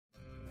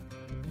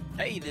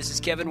Hey, this is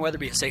Kevin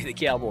Weatherby, Say the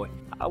Cowboy.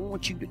 I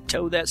want you to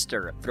toe that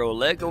stirrup, throw a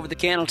leg over the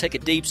cantle, take a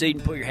deep seat,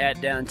 and pull your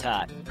hat down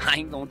tight. I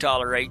ain't gonna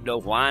tolerate no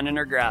whining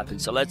or griping,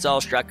 so let's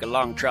all strike a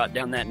long trot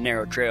down that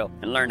narrow trail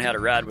and learn how to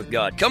ride with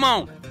God. Come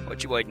on!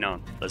 What you waiting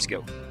on? Let's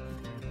go.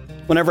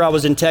 Whenever I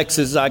was in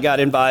Texas, I got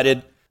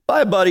invited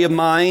by a buddy of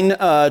mine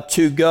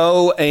to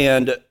go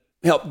and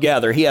help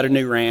gather. He had a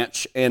new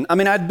ranch, and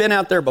I'd been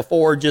out there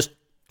before, just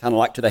kind of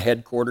like to the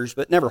headquarters,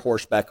 but never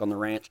horseback on the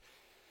ranch.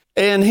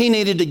 And he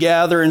needed to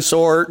gather and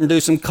sort and do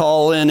some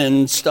calling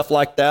and stuff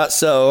like that.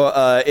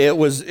 So it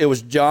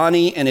was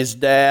Johnny and his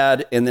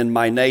dad, and then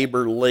my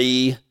neighbor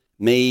Lee,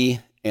 me,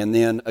 and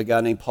then a guy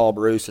named Paul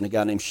Bruce and a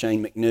guy named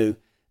Shane McNew.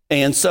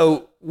 And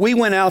so we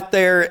went out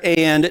there,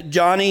 and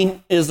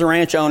Johnny is the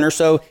ranch owner,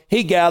 so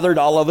he gathered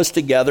all of us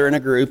together in a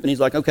group, and he's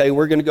like, okay,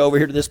 we're going to go over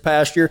here to this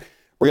pasture.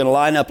 We're going to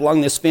line up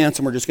along this fence,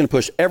 and we're just going to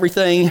push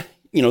everything,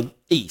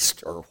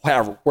 east or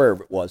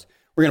wherever it was.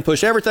 We're going to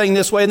push everything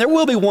this way, and there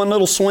will be one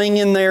little swing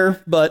in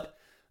there, but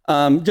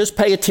just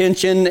pay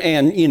attention,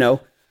 and,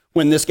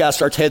 when this guy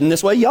starts heading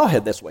this way, y'all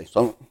head this way.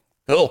 So,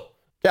 cool.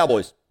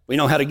 Cowboys, we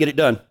know how to get it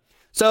done.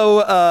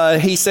 So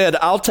he said,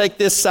 I'll take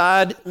this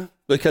side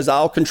because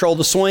I'll control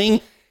the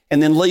swing,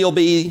 and then Lee will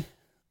be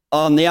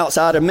on the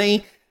outside of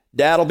me.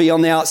 Dad will be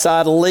on the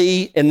outside of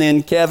Lee, and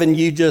then Kevin,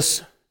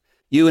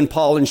 you and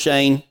Paul and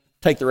Shane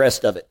take the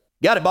rest of it.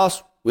 Got it,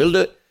 boss. We'll do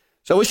it.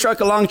 So we struck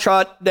a long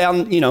trot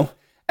down,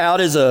 out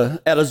as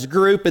a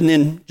group, and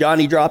then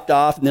Johnny dropped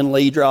off, and then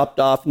Lee dropped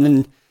off, and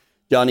then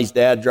Johnny's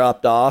dad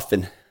dropped off,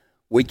 and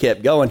we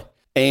kept going.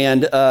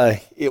 And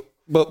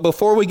but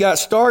before we got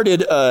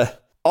started,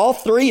 all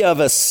three of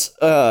us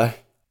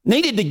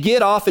needed to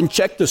get off and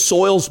check the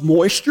soil's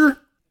moisture,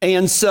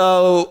 and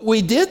so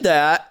we did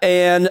that.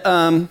 And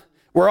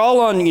we're all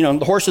on,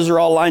 the horses are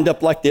all lined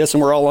up like this,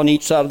 and we're all on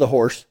each side of the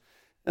horse.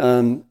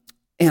 And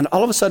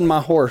all of a sudden, my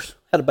horse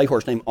had a bay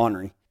horse named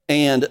Henri,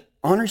 and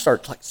Henri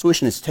starts like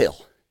swishing his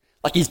tail.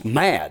 Like he's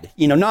mad,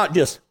 not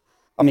just,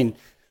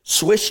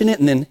 swishing it,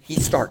 and then he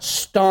starts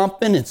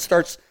stomping and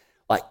starts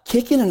like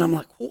kicking, and I'm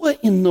like,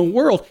 what in the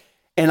world?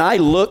 And I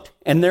looked,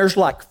 and there's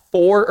like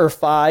 4 or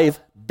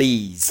 5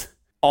 bees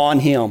on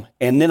him.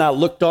 And then I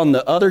looked on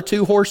the other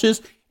 2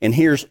 horses, and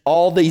here's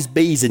all these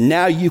bees, and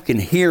now you can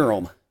hear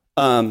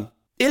them.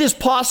 It is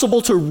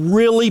possible to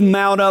really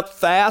mount up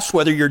fast,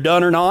 whether you're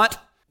done or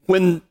not,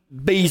 when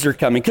bees are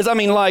coming. Because,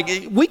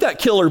 we got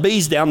killer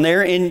bees down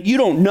there, and you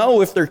don't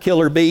know if they're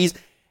killer bees.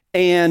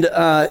 And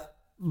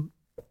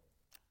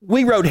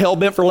we rode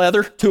hell-bent for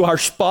leather to our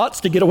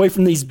spots to get away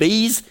from these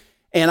bees.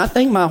 And I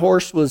think my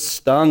horse was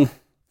stung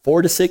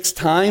 4 to 6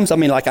 times.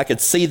 I could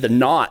see the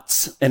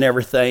knots and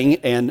everything.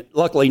 And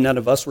luckily, none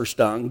of us were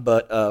stung,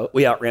 but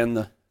we outran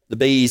the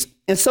bees.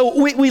 And so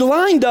we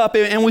lined up,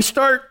 and we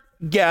start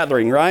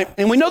gathering, right?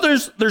 And we know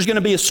there's going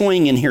to be a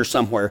swing in here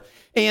somewhere.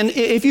 And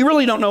if you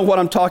really don't know what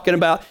I'm talking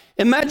about,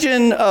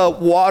 imagine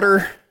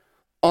water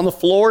on the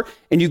floor,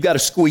 and you've got a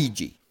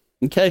squeegee,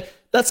 okay?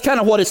 That's kind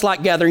of what it's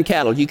like gathering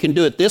cattle. You can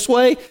do it this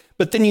way,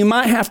 but then you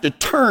might have to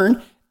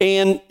turn,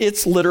 and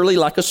it's literally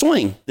like a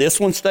swing. This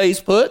one stays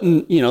put,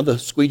 and, the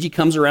squeegee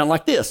comes around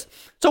like this.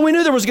 So we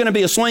knew there was going to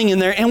be a swing in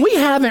there, and we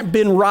haven't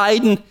been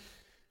riding,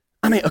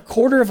 a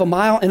quarter of a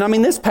mile. And,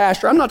 this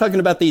pasture, I'm not talking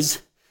about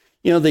these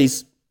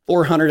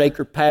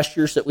 400-acre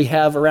pastures that we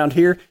have around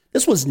here.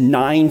 This was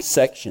 9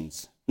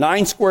 sections,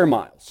 9 square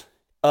miles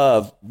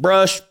of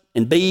brush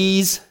and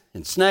bees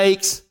and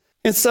snakes.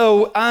 And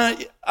so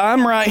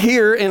I'm right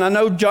here, and I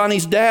know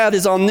Johnny's dad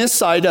is on this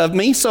side of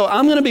me, so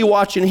I'm going to be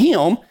watching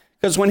him,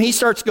 because when he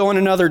starts going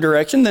another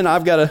direction, then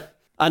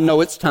I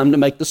know it's time to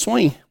make the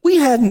swing. We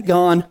hadn't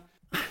gone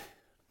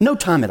no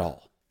time at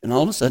all. And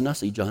all of a sudden, I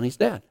see Johnny's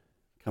dad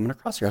coming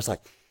across here. I was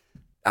like,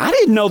 I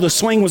didn't know the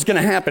swing was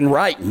going to happen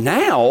right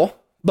now,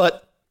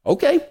 but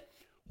okay,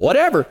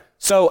 whatever.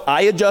 So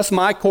I adjust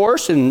my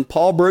course, and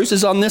Paul Bruce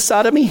is on this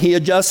side of me. He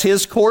adjusts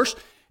his course,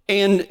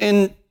 and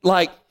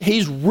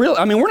he's real.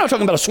 We're not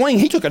talking about a swing.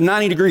 He took a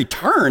 90-degree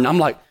turn. I'm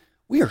like,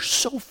 we are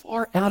so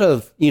far out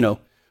of,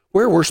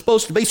 where we're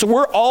supposed to be. So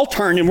we're all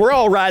turning. We're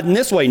all riding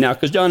this way now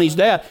because Johnny's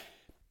dad.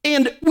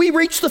 And we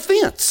reach the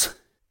fence.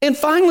 And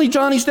finally,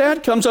 Johnny's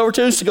dad comes over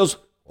to us and goes,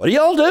 what are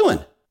y'all doing?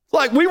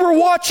 Like, we were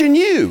watching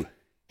you.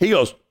 He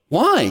goes,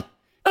 why?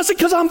 I said,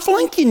 because I'm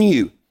flanking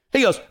you.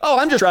 He goes, oh,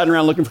 I'm just riding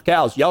around looking for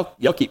cows.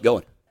 Y'all keep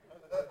going.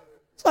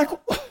 It's like,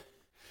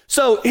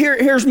 so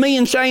here's me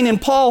and Shane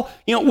and Paul.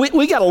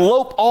 We got to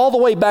lope all the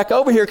way back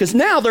over here because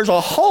now there's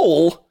a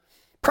hole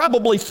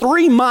probably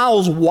 3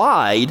 miles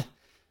wide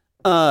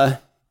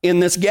in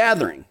this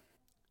gathering.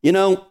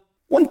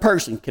 One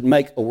person can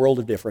make a world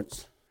of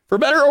difference, for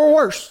better or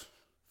worse,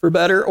 for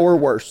better or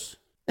worse.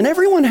 And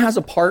everyone has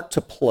a part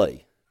to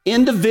play,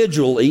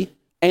 individually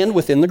and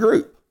within the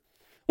group.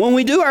 When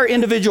we do our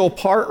individual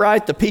part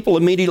right, the people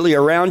immediately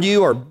around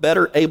you are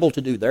better able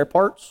to do their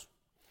parts.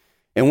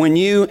 And when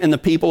you and the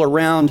people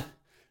around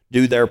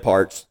do their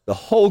parts, the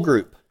whole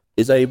group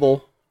is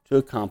able to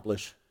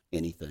accomplish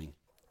anything.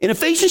 In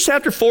Ephesians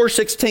chapter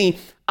 4:16,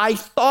 I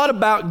thought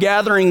about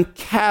gathering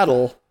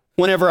cattle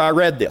whenever I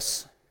read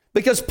this,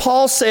 because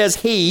Paul says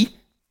he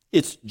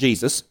it's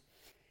Jesus.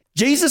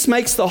 Jesus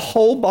makes the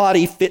whole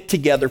body fit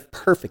together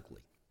perfectly.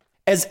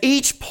 As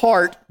each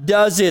part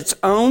does its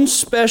own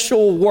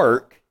special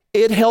work,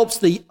 it helps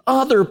the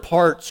other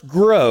parts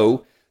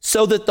grow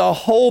so that the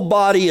whole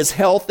body is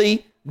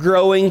healthy,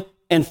 growing,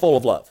 and full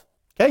of love.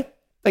 Okay?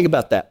 Think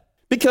about that.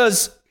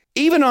 Because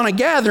even on a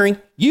gathering,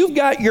 you've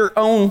got your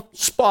own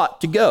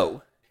spot to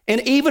go.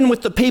 And even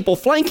with the people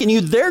flanking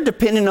you, they're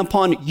dependent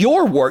upon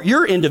your work,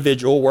 your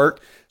individual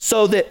work,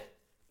 so that,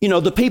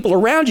 the people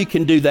around you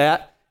can do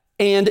that.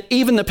 And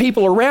even the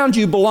people around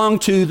you belong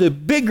to the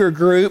bigger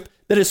group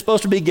that is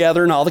supposed to be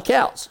gathering all the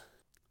cows.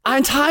 I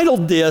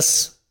entitled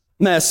this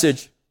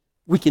message,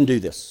 We Can Do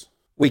This.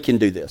 We Can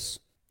Do This.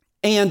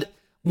 And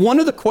one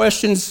of the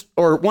questions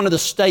or one of the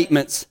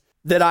statements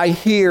that I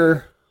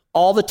hear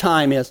all the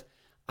time is,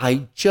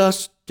 I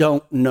just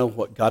don't know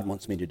what God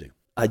wants me to do.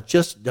 I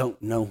just don't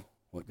know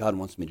what God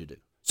wants me to do.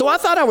 So I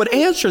thought I would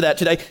answer that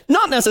today,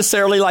 not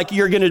necessarily like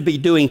you're going to be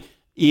doing,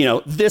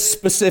 this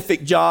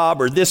specific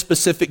job or this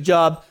specific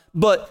job,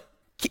 but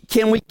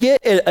can we get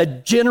a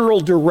general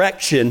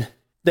direction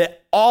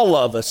that all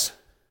of us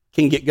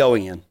can get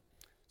going in?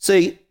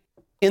 See,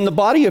 in the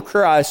body of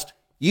Christ,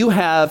 you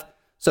have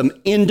some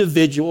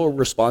individual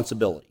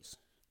responsibilities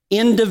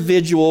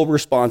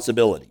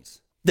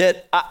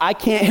that I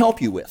can't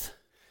help you with,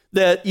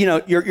 that,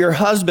 your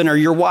husband or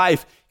your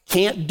wife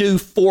can't do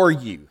for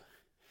you,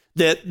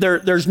 that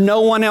there's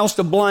no one else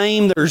to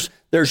blame.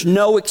 There's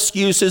no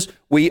excuses.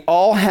 We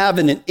all have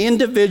an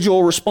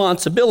individual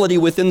responsibility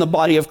within the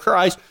body of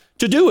Christ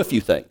to do a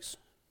few things,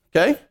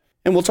 okay?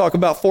 And we'll talk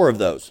about 4 of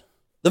those.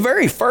 The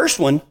very first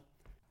one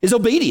is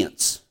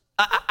obedience.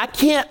 I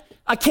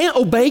can't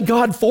obey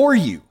God for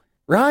you,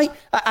 right?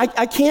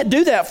 I can't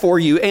do that for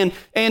you.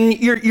 And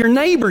your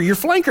neighbor, your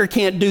flanker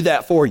can't do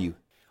that for you.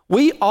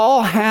 We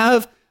all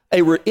have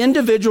an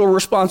individual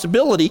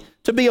responsibility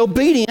to be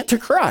obedient to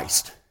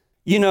Christ.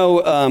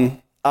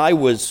 I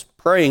was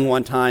praying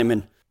one time,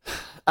 and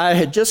I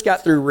had just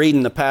got through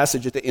reading the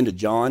passage at the end of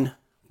John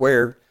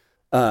where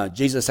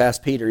Jesus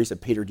asked Peter, he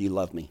said, Peter, do you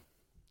love me?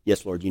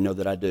 Yes, Lord, you know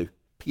that I do.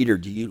 Peter,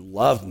 do you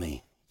love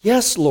me?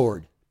 Yes,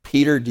 Lord.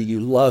 Peter, do you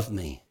love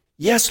me?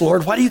 Yes,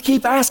 Lord. Why do you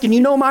keep asking?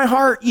 You know my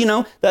heart.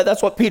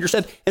 That's what Peter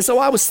said. And so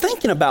I was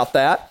thinking about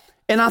that,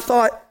 and I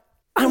thought,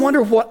 I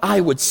wonder what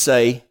I would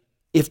say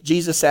if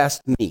Jesus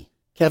asked me,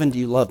 Kevin, do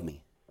you love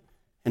me?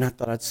 And I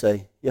thought I'd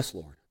say, yes,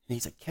 Lord. And he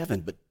said,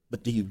 Kevin,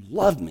 but do you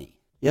love me?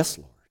 Yes,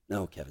 Lord.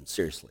 No, Kevin,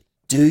 seriously.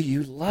 Do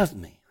you love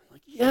me? I'm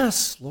like,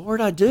 yes,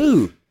 Lord, I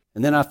do.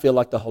 And then I feel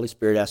like the Holy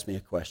Spirit asked me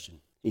a question.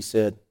 He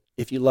said,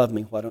 if you love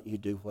me, why don't you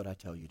do what I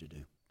tell you to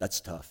do?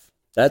 That's tough.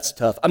 That's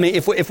tough. I mean,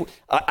 if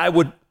I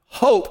would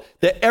hope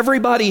that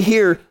everybody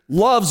here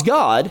loves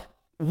God,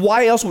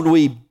 why else would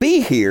we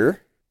be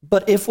here?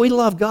 But if we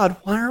love God,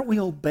 why aren't we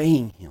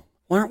obeying him?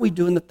 Why aren't we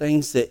doing the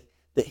things that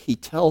he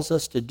tells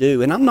us to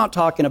do? And I'm not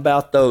talking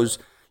about those,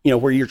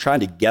 where you're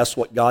trying to guess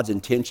what God's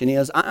intention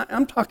is.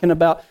 I'm talking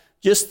about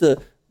just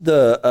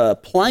the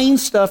plain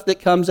stuff that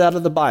comes out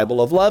of the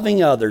Bible of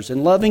loving others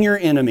and loving your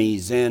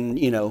enemies. And,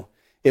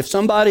 if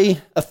somebody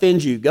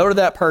offends you, go to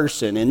that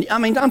person. And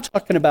I'm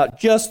talking about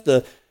just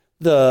the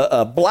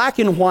black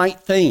and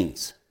white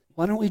things.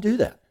 Why don't we do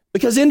that?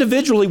 Because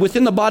individually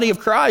within the body of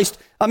Christ,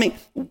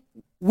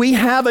 we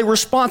have a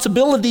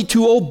responsibility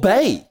to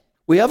obey.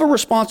 We have a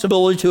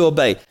responsibility to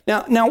obey.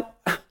 Now,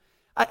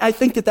 I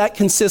think that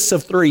consists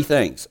of 3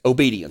 things.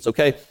 Obedience,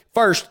 okay?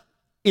 First,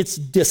 it's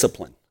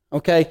discipline,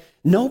 okay?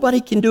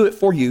 Nobody can do it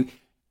for you.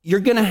 You're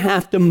going to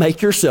have to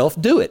make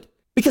yourself do it.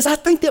 Because I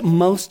think that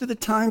most of the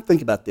time,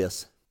 think about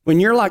this, when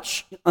you're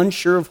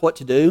unsure of what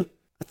to do,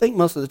 I think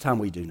most of the time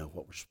we do know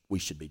what we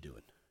should be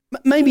doing.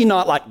 Maybe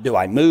not like, do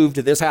I move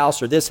to this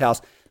house or this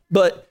house?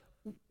 But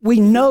we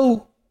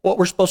know what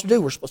we're supposed to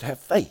do. We're supposed to have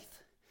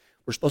faith.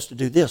 We're supposed to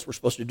do this. We're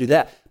supposed to do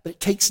that. But it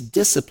takes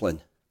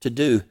discipline to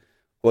do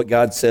what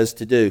God says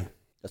to do.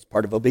 That's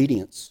part of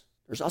obedience.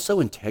 There's also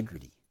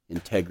integrity.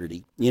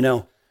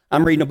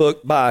 I'm reading a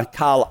book by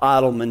Kyle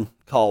Idleman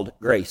called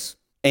Grace.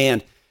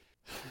 And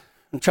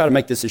I'm trying to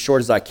make this as short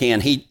as I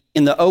can.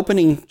 In the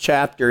opening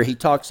chapter, he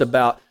talks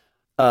about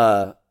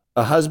a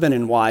husband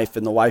and wife,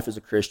 and the wife is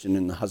a Christian,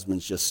 and the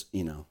husband's just,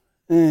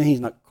 he's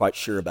not quite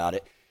sure about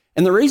it.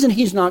 And the reason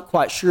he's not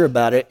quite sure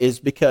about it is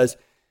because,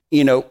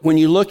 when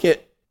you look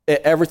at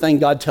everything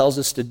God tells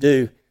us to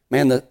do,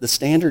 man, the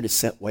standard is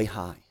set way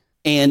high.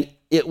 And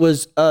it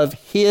was of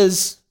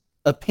his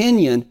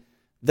opinion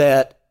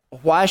that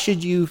why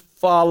should you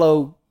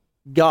follow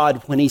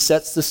God when he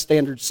sets the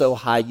standard so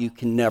high you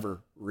can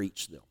never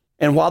reach them?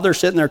 And while they're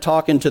sitting there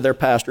talking to their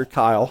pastor,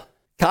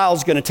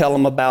 Kyle's going to tell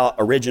them about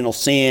original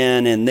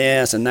sin and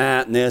this and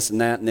that and this and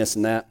that and this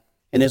and that.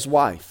 And his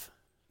wife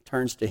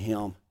turns to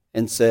him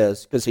and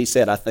says, because he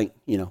said, I think,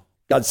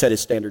 God set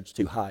his standards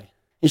too high.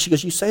 And she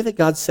goes, you say that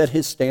God set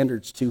his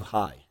standards too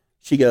high.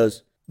 She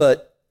goes,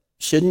 but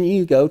shouldn't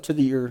you go to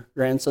your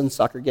grandson's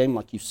soccer game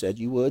like you said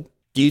you would?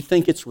 Do you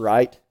think it's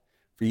right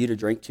for you to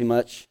drink too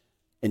much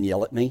and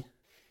yell at me?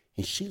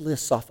 And she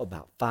lists off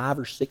about 5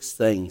 or 6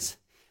 things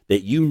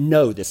that you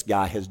know this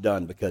guy has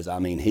done, because, I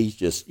mean, he's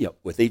just,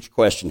 with each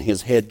question,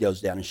 his head goes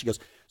down. And she goes,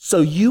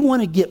 so you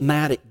want to get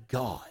mad at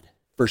God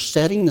for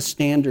setting the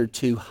standard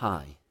too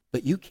high,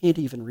 but you can't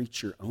even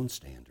reach your own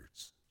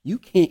standards. You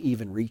can't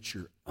even reach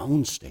your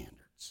own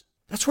standards.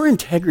 That's where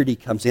integrity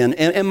comes in.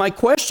 And my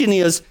question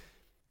is,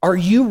 are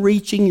you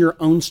reaching your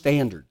own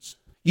standards?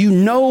 You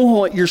know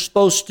what you're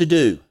supposed to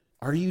do.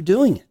 Are you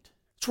doing it?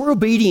 That's where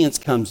obedience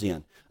comes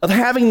in, of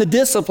having the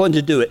discipline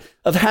to do it,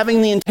 of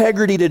having the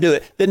integrity to do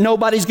it, that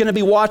nobody's going to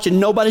be watching,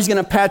 nobody's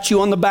going to pat you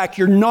on the back.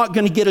 You're not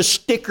going to get a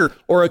sticker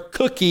or a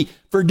cookie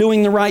for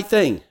doing the right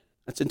thing.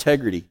 That's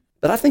integrity.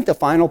 But I think the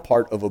final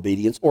part of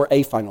obedience, or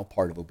a final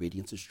part of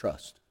obedience, is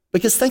trust.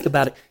 Because think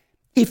about it.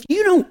 If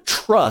you don't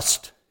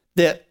trust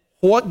that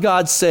what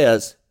God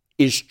says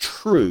is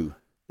true,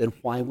 then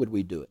why would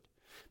we do it?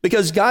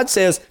 Because God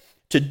says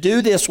to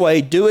do this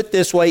way, do it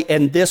this way,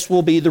 and this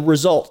will be the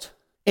result.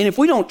 And if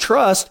we don't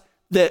trust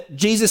that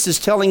Jesus is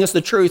telling us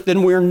the truth,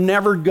 then we're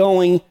never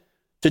going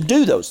to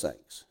do those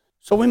things.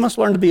 So we must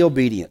learn to be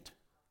obedient.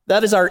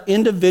 That is our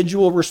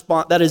individual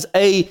response. That is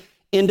a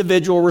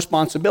individual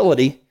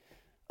responsibility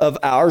of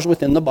ours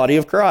within the body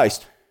of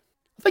Christ.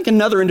 I think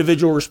another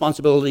individual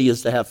responsibility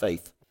is to have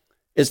faith.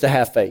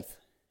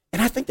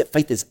 And I think that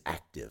faith is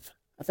active.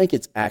 I think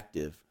it's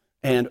active.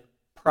 And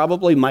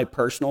probably my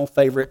personal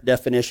favorite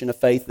definition of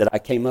faith that I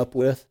came up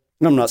with,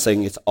 and I'm not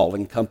saying it's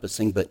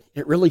all-encompassing, but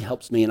it really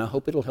helps me, and I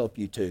hope it'll help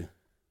you too,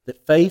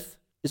 that faith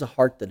is a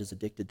heart that is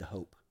addicted to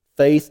hope.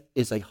 Faith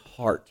is a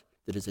heart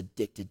that is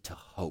addicted to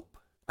hope.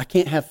 I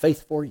can't have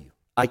faith for you.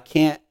 I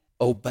can't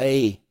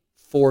obey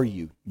for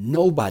you.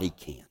 Nobody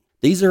can.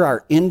 These are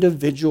our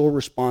individual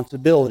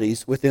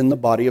responsibilities within the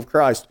body of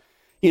Christ.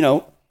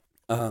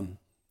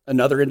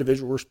 Another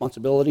individual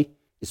responsibility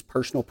is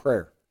personal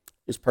prayer.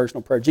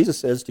 Jesus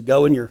says to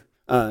go in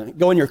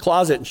your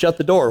closet and shut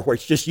the door where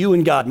it's just you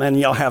and God, man,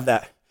 and y'all have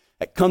that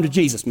come to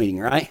Jesus meeting,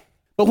 right?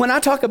 But when I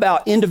talk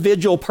about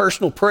individual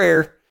personal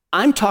prayer,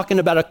 I'm talking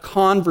about a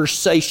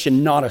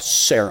conversation, not a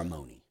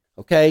ceremony,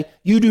 okay?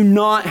 You do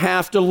not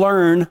have to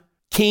learn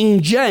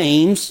King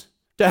James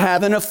to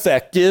have an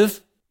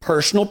effective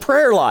personal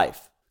prayer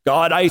life.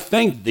 God, I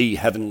thank thee,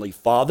 Heavenly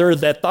Father,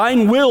 that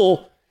thine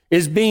will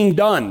is being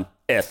done.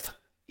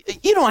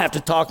 You don't have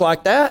to talk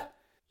like that.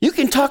 You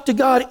can talk to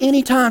God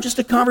anytime, just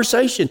a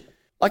conversation,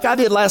 like I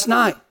did last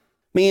night.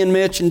 Me and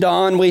Mitch and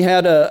Don, we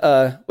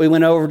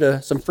went over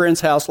to some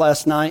friend's house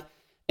last night,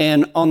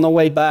 and on the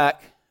way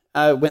back,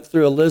 I went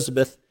through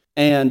Elizabeth,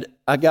 and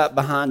I got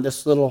behind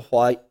this little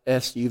white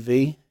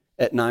SUV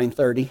at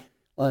 9:30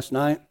 last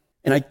night,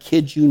 and I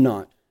kid you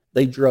not,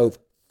 they drove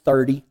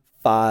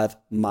 35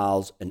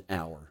 miles an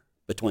hour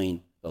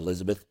between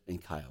Elizabeth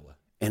and Kiowa.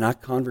 And I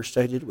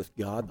conversated with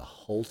God the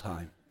whole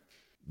time.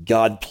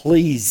 God,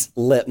 please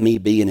let me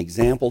be an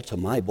example to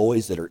my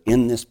boys that are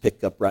in this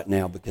pickup right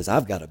now, because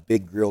I've got a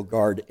big grill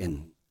guard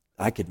and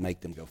I could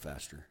make them go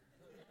faster.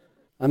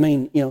 I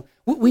mean,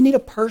 we need a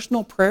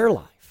personal prayer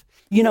life.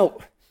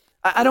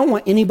 I don't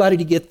want anybody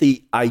to get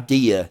the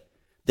idea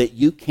that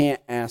you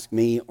can't ask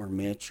me or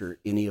Mitch or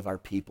any of our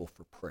people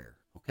for prayer,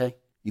 okay?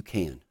 You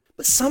can.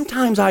 But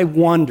sometimes I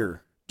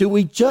wonder, do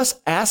we just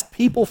ask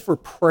people for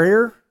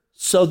prayer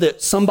so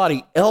that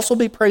somebody else will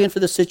be praying for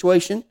the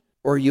situation?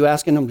 Or are you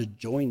asking them to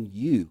join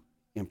you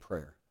in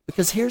prayer?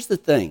 Because here's the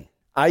thing.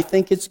 I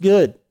think it's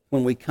good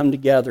when we come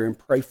together and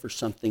pray for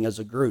something as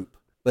a group.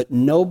 But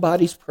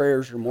nobody's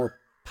prayers are more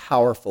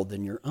powerful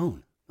than your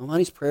own.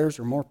 Nobody's prayers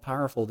are more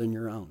powerful than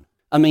your own.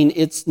 I mean,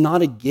 it's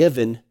not a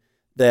given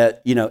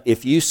that,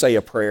 if you say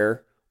a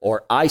prayer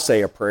or I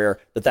say a prayer,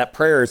 that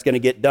prayer is going to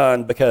get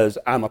done because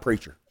I'm a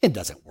preacher. It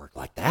doesn't work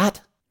like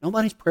that.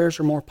 Nobody's prayers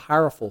are more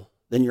powerful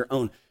than your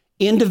own.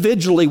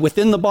 Individually,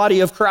 within the body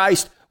of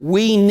Christ,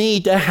 we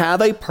need to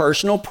have a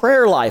personal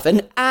prayer life,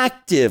 an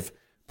active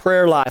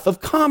prayer life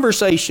of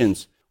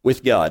conversations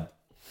with God.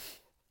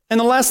 And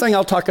the last thing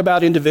I'll talk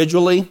about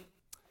individually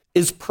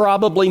is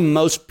probably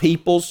most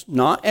people's,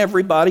 not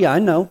everybody, I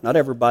know, not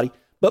everybody,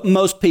 but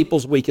most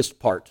people's weakest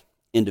part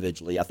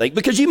individually, I think.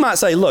 Because you might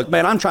say, look,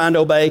 man, I'm trying to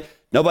obey.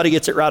 Nobody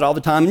gets it right all the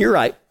time. And you're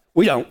right,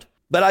 we don't.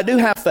 But I do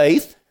have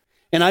faith,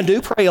 and I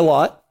do pray a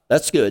lot.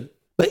 That's good.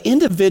 But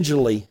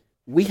individually,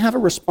 we have a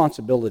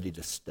responsibility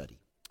to study.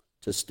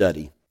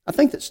 I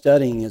think that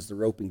studying is the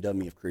roping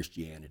dummy of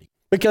Christianity.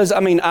 Because,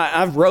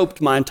 I've roped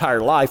my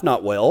entire life,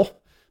 not well,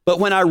 but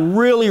when I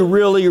really,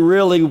 really,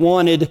 really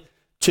wanted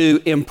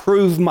to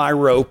improve my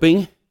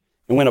roping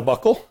and win a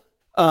buckle,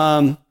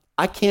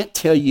 I can't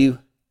tell you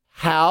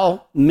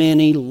how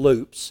many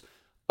loops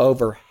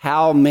over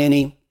how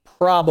many,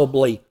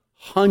 probably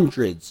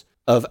hundreds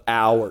of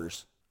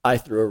hours I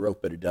threw a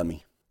rope at a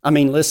dummy.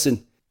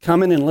 Listen,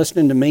 coming and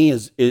listening to me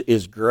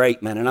is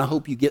great, man, and I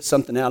hope you get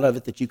something out of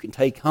it that you can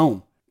take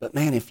home. But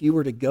man, if you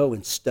were to go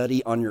and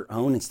study on your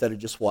own instead of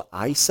just what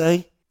I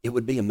say, it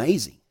would be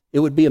amazing. It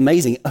would be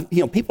amazing.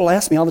 People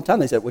ask me all the time,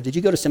 they said, well, did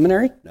you go to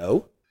seminary?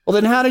 No. Well,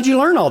 then how did you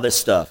learn all this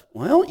stuff?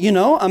 Well,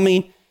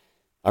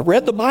 I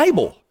read the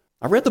Bible.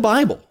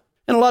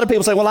 And a lot of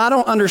people say, well, I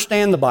don't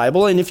understand the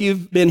Bible. And if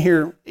you've been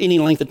here any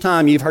length of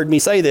time, you've heard me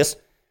say this.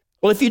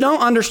 Well, if you don't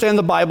understand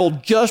the Bible,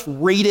 just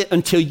read it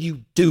until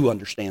you do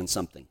understand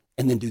something,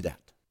 and then do that,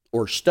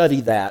 or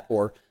study that,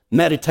 or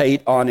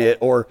meditate on it,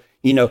 or,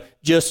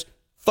 just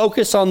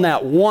focus on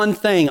that one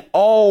thing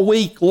all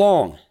week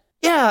long.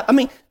 Yeah,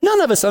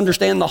 none of us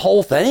understand the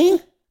whole thing,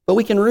 but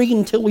we can read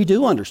until we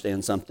do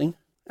understand something.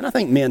 And I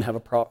think men have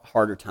a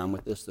harder time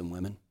with this than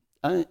women.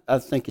 I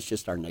think it's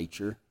just our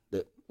nature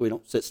that we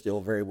don't sit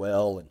still very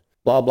well and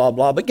blah, blah,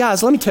 blah. But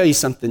guys, let me tell you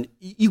something.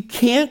 You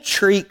can't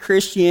treat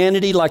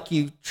Christianity like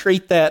you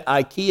treat that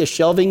IKEA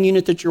shelving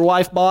unit that your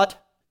wife bought,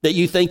 that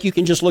you think you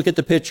can just look at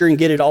the picture and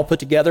get it all put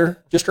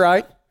together just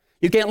right.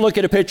 You can't look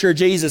at a picture of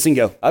Jesus and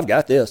go, I've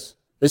got this.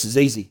 This is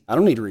easy. I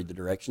don't need to read the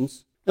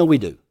directions. No, we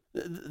do.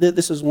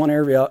 This is one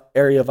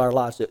area of our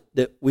lives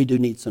that we do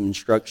need some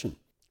instruction.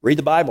 Read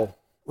the Bible.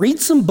 Read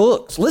some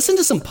books. Listen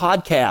to some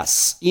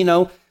podcasts.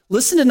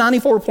 Listen to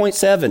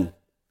 94.7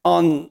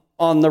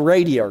 on the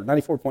radio, or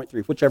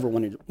 94.3, whichever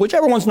one it is.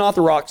 Whichever one's not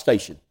the rock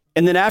station.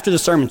 And then after the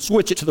sermon,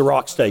 switch it to the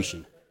rock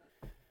station.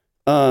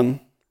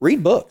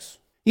 Read books.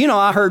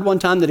 I heard one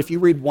time that if you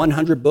read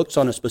 100 books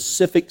on a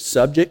specific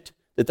subject,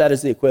 that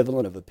is the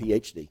equivalent of a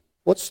PhD.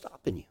 What's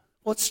stopping you?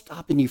 What's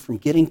stopping you from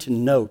getting to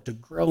know, to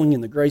growing in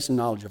the grace and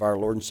knowledge of our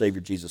Lord and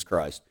Savior Jesus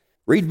Christ?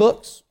 Read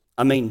books.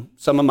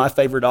 Some of my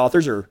favorite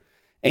authors are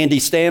Andy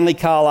Stanley,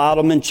 Kyle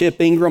Idleman,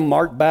 Chip Ingram,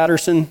 Mark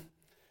Batterson,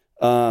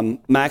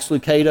 Max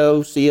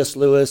Lucado, C.S.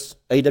 Lewis,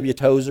 A.W.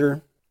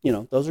 Tozer.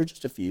 Those are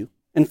just a few.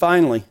 And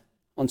finally,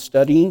 on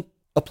studying,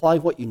 apply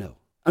what you know.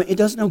 It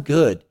does no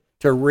good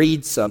to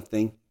read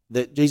something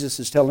that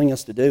Jesus is telling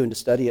us to do and to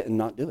study it and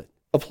not do it.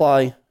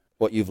 Apply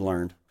what you've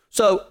learned.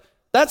 So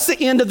that's the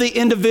end of the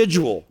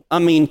individual.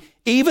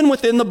 Even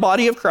within the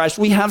body of Christ,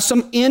 we have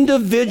some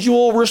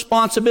individual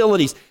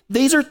responsibilities.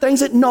 These are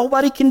things that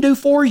nobody can do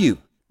for you.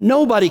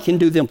 Nobody can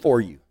do them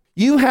for you.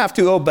 You have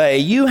to obey.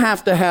 You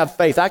have to have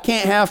faith. I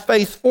can't have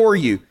faith for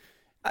you.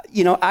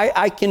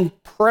 I can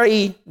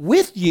pray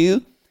with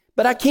you,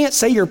 but I can't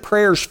say your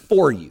prayers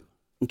for you.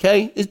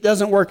 Okay? It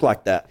doesn't work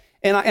like that.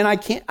 And I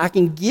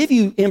can give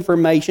you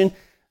information,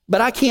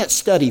 but I can't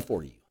study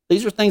for you.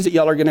 These are things that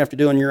y'all are going to have to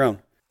do on your own.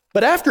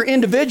 But after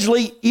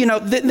individually,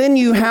 then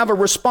you have a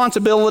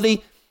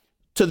responsibility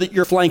to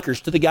your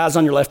flankers, to the guys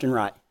on your left and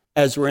right,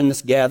 as we're in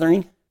this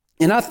gathering.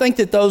 And I think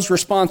that those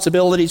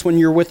responsibilities, when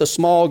you're with a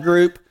small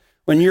group,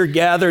 when you're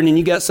gathered and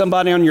you got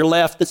somebody on your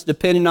left that's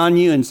dependent on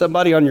you and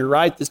somebody on your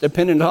right that's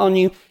dependent on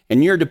you,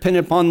 and you're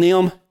dependent upon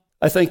them,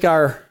 I think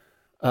our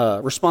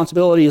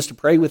responsibility is to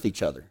pray with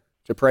each other,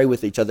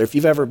 If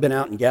you've ever been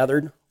out and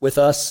gathered with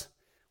us,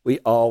 we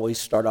always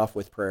start off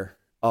with prayer.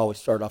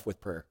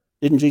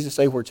 Didn't Jesus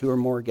say, where two or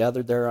more are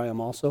gathered, there I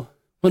am also?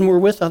 When we're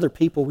with other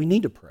people, we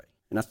need to pray.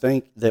 And I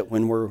think that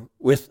when we're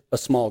with a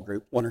small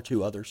group, one or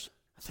two others,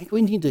 I think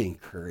we need to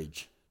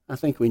encourage.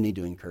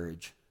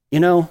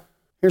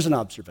 Here's an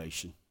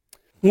observation.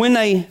 When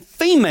a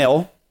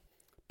female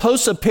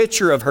posts a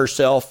picture of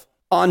herself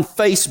on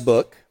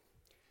Facebook,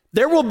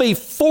 there will be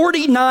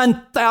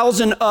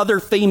 49,000 other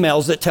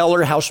females that tell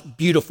her how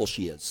beautiful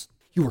she is.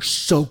 You are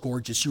so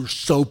gorgeous. You are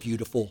so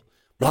beautiful.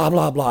 Blah,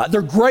 blah, blah.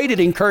 They're great at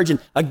encouraging.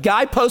 A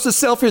guy posts a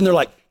selfie and they're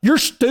like, you're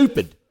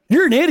stupid.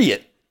 You're an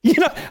idiot.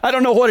 I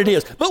don't know what it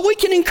is. But we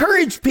can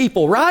encourage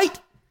people, right?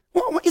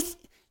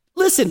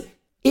 Listen,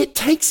 it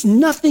takes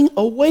nothing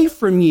away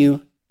from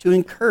you to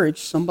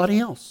encourage somebody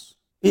else.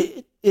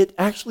 It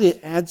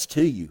actually adds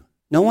to you.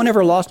 No one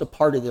ever lost a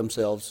part of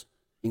themselves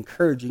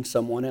encouraging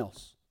someone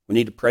else. We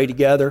need to pray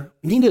together.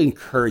 We need to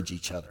encourage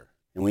each other.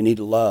 And we need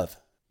to love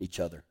each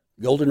other.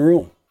 Golden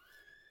rule.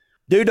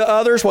 Do to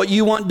others what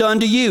you want done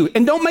to you.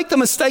 And don't make the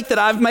mistake that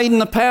I've made in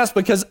the past,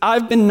 because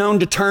I've been known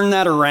to turn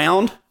that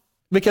around,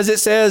 because it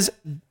says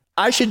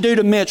I should do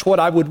to Mitch what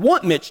I would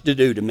want Mitch to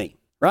do to me,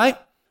 right?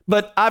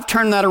 But I've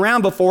turned that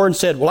around before and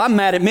said, well, I'm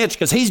mad at Mitch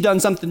because he's done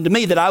something to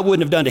me that I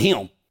wouldn't have done to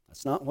him.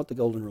 That's not what the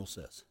golden rule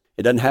says.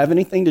 It doesn't have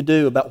anything to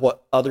do about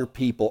what other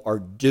people are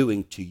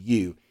doing to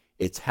you.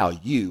 It's how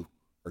you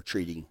are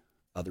treating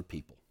other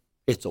people.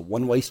 It's a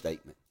one-way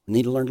statement. We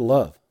need to learn to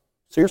love.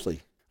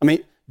 Seriously.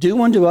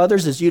 Do unto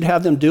others as you'd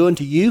have them do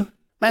unto you.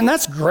 Man,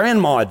 that's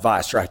grandma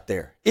advice right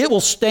there. It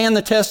will stand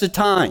the test of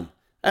time.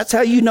 That's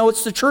how you know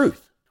it's the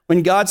truth.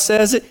 When God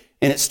says it,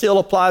 and it still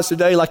applies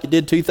today like it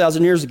did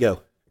 2,000 years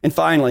ago. And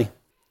finally,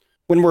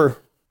 when we're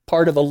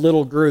part of a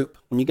little group,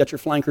 when you got your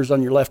flankers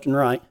on your left and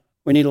right,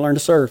 we need to learn to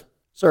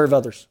serve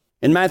others.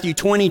 In Matthew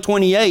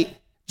 20:28,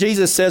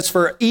 Jesus says,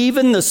 for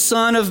even the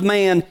Son of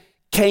Man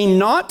came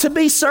not to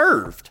be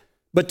served,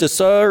 but to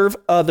serve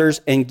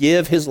others and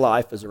give his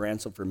life as a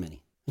ransom for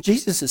many.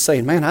 Jesus is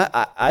saying, man,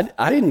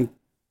 I didn't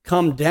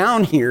come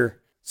down here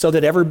so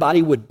that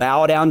everybody would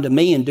bow down to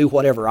me and do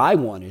whatever I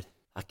wanted.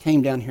 I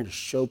came down here to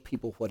show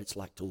people what it's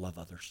like to love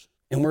others.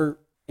 And we're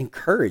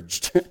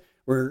encouraged,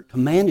 we're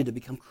commanded to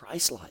become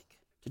Christ-like,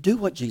 to do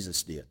what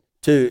Jesus did,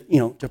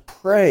 to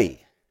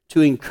pray,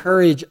 to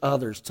encourage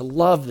others, to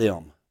love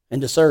them,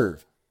 and to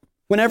serve.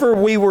 Whenever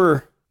we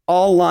were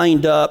all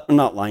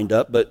not lined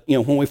up, but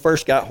when we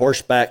first got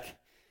horseback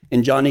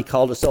and Johnny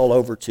called us all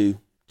over to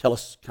tell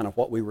us kind of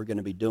what we were going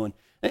to be doing.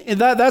 And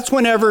that's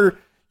whenever,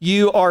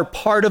 You are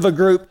part of a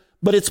group,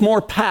 but it's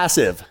more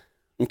passive,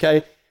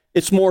 okay?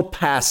 It's more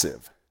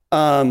passive.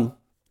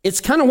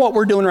 It's kind of what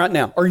we're doing right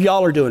now, or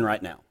y'all are doing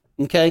right now,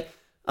 okay?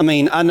 I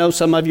mean, I know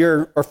some of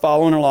you are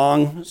following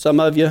along.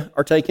 Some of you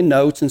are taking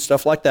notes and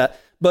stuff like that.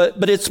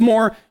 But it's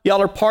more,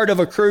 y'all are part of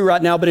a crew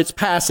right now, but it's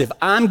passive.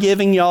 I'm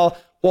giving y'all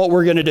what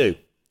we're going to do,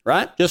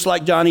 right? Just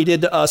like Johnny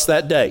did to us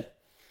that day.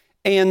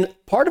 And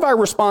part of our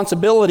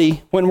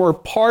responsibility when we're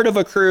part of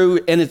a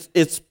crew and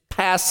it's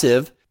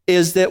passive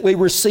is that we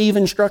receive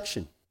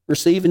instruction.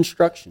 Receive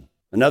instruction.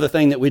 Another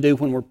thing that we do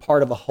when we're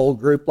part of a whole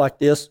group like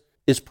this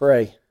is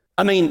pray.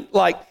 I mean,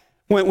 like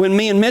when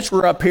me and Mitch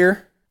were up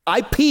here,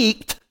 I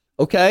peeked,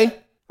 okay?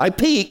 I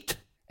peeked,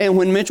 and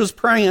when Mitch was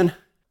praying,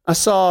 I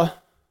saw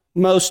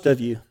most of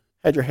you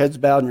had your heads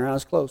bowed and your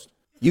eyes closed.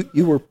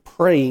 You were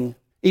praying,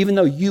 even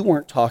though you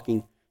weren't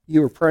talking,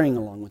 you were praying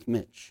along with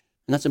Mitch.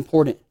 And that's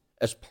important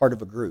as part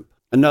of a group.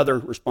 Another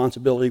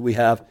responsibility we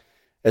have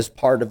as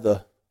part of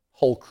the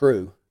whole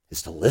crew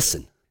is to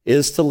listen.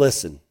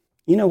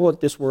 You know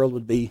what, this world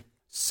would be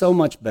so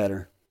much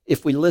better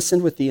if we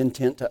listened with the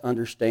intent to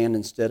understand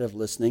instead of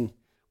listening,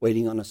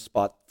 waiting on a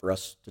spot for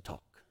us to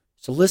talk.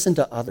 So listen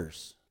to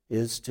others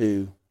is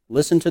to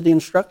listen to the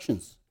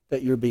instructions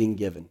that you're being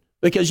given.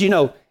 Because, you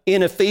know,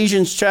 in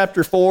Ephesians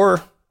chapter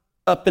 4,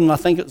 up in, I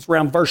think it's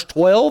around verse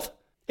 12,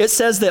 it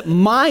says that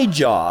my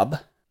job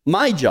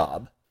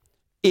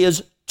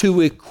is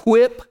to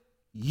equip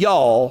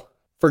y'all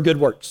for good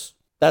works.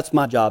 That's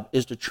my job,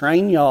 is to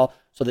train y'all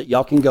so that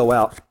y'all can go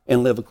out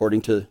and live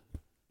according to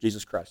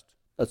Jesus Christ.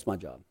 That's my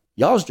job.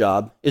 Y'all's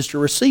job is to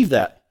receive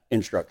that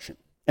instruction.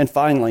 And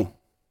finally,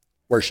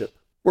 worship.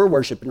 We're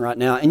worshiping right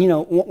now. And, you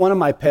know, one of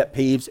my pet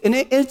peeves, and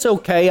it's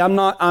okay, I'm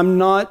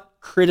not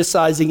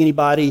criticizing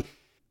anybody.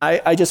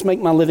 I just make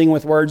my living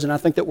with words, and I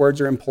think that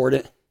words are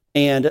important.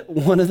 And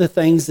one of the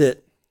things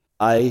that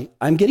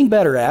I'm getting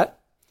better at,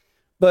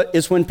 but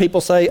is when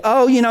people say,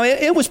 oh, you know,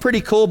 it was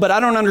pretty cool, but I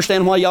don't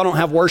understand why y'all don't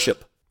have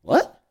worship.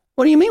 What?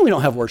 What do you mean we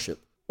don't have worship?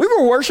 We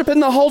were worshiping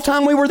the whole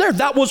time we were there.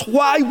 That was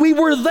why we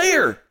were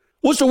there,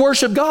 was to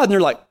worship God. And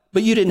they're like,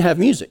 but you didn't have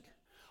music.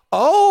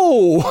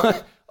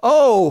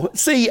 Oh,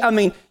 see, I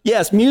mean,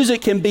 yes,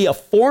 music can be a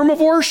form of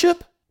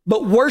worship,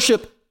 but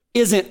worship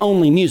isn't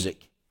only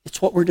music.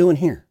 It's what we're doing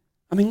here.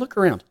 I mean, look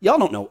around. Y'all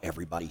don't know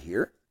everybody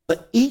here,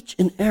 but each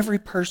and every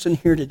person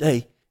here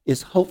today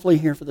is hopefully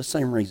here for the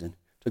same reason,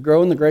 to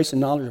grow in the grace and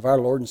knowledge of our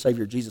Lord and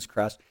Savior Jesus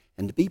Christ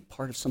and to be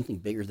part of something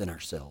bigger than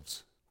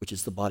ourselves, which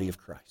is the body of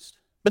Christ.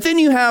 But then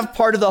you have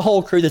part of the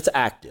whole crew that's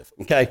active,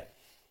 okay?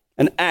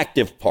 An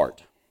active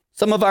part.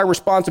 Some of our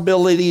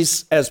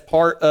responsibilities as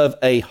part of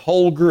a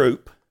whole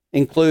group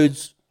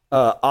includes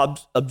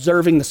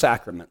observing the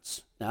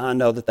sacraments. Now, I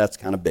know that that's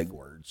kind of big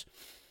words.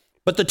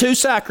 But the two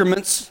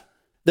sacraments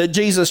that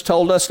Jesus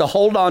told us to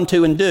hold on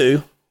to and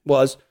do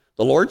was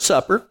the Lord's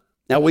Supper.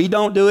 Now, we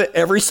don't do it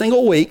every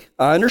single week.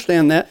 I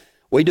understand that.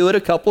 We do it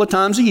a couple of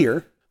times a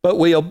year. But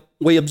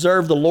we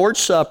observe the Lord's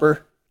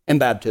Supper and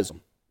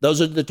baptism.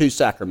 Those are the two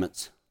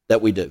sacraments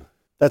that we do.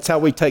 That's how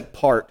we take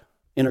part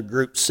in a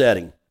group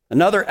setting.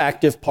 Another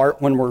active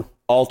part when we're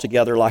all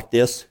together like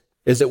this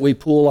is that we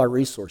pool our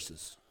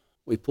resources.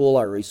 We pool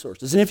our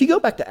resources. And if you go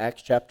back to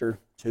Acts chapter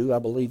 2, I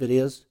believe it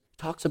is, it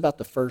talks about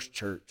the first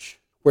church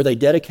where they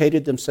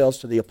dedicated themselves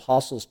to the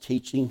apostles'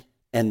 teaching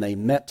and they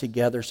met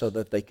together so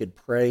that they could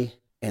pray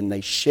and they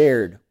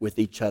shared with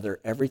each other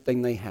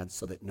everything they had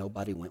so that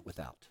nobody went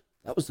without.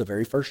 That was the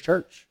very first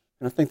church.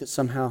 And I think that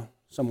somehow,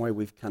 some way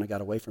we've kind of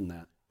got away from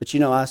that. But you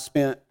know, I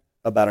spent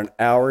about an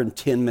hour and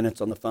 10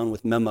 minutes on the phone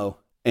with Memo.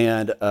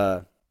 And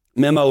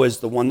Memo is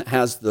the one that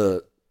has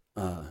the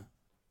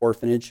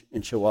orphanage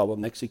in Chihuahua,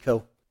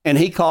 Mexico. And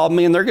he called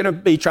me, and they're going to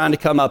be trying to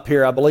come up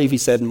here, I believe he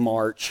said in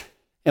March,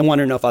 and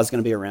wondering if I was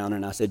going to be around.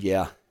 And I said,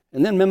 yeah.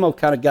 And then Memo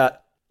kind of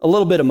got a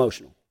little bit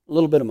emotional.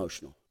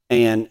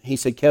 And he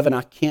said, Kevin,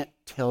 I can't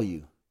tell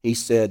you. He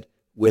said,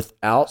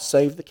 without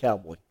Save the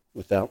Cowboy,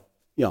 without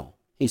y'all,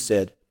 he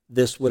said,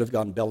 this would have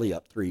gone belly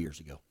up 3 years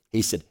ago.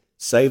 He said,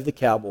 Save the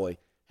Cowboy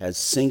has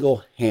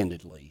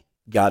single-handedly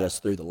got us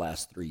through the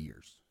last 3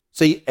 years.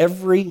 See,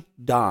 every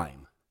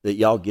dime that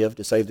y'all give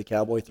to Save the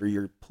Cowboy through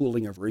your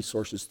pooling of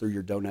resources, through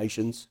your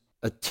donations,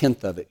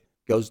 1/10 of it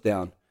goes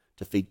down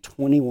to feed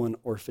 21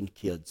 orphan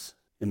kids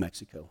in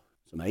Mexico.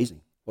 It's amazing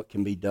what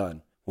can be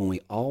done when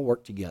we all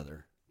work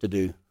together to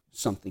do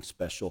something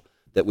special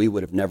that we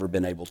would have never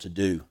been able to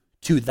do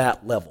to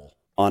that level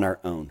on our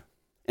own.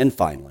 And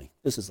finally,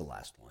 this is the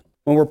last one.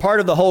 When we're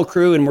part of the whole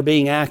crew and we're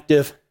being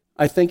active,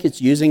 I think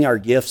it's using our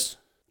gifts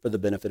for the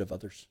benefit of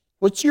others.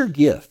 What's your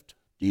gift?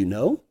 Do you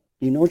know?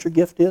 Do you know what your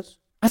gift is?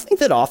 I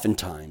think that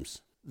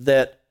oftentimes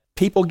that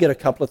people get a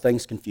couple of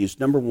things confused.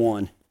 Number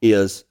one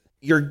is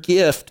your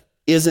gift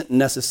isn't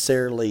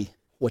necessarily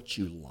what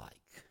you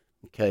like,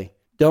 okay?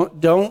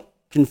 Don't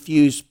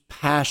confuse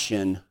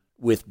passion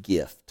with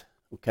gift,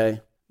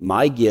 okay?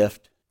 My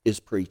gift is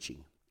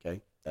preaching,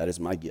 okay? That is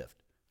my gift.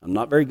 I'm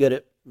not very good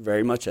at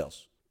very much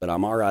else, but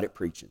I'm all right at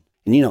preaching.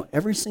 And you know,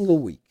 every single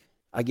week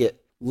I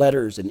get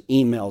letters and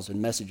emails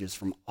and messages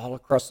from all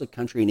across the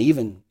country and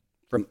even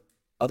from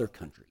other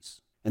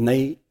countries. And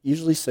they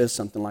usually says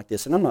something like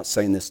this, and I'm not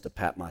saying this to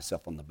pat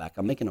myself on the back.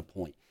 I'm making a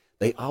point.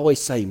 They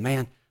always say,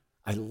 man,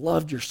 I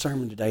loved your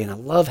sermon today, and I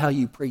love how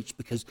you preach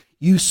because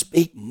you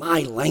speak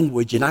my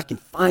language, and I can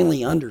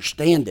finally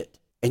understand it.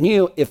 And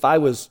if I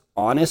was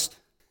honest,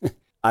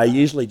 I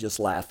usually just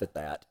laugh at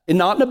that. And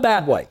not in a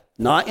bad way.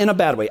 Not in a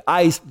bad way.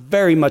 I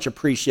very much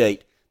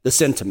appreciate the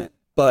sentiment,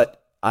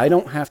 but I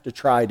don't have to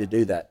try to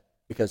do that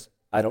because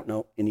I don't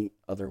know any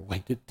other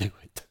way to do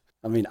it.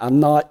 I mean, I'm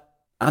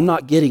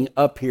not getting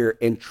up here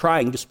and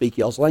trying to speak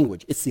y'all's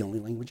language. It's the only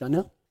language I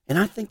know. And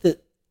I think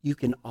that you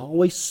can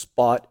always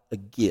spot a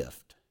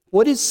gift.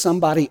 What is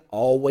somebody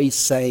always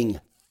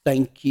saying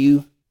thank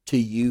you to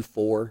you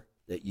for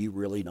that you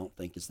really don't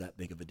think is that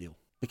big of a deal?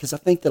 Because I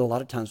think that a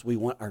lot of times we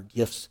want our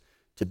gifts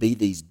to be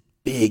these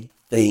big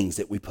things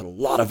that we put a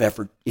lot of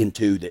effort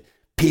into that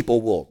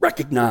people will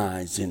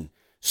recognize and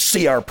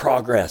see our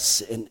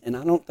progress. And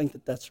I don't think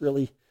that that's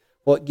really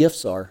what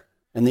gifts are.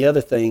 And the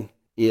other thing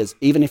is,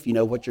 even if you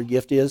know what your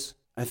gift is,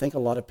 I think a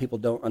lot of people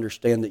don't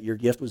understand that your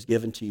gift was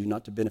given to you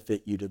not to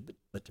benefit you,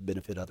 but to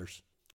benefit others.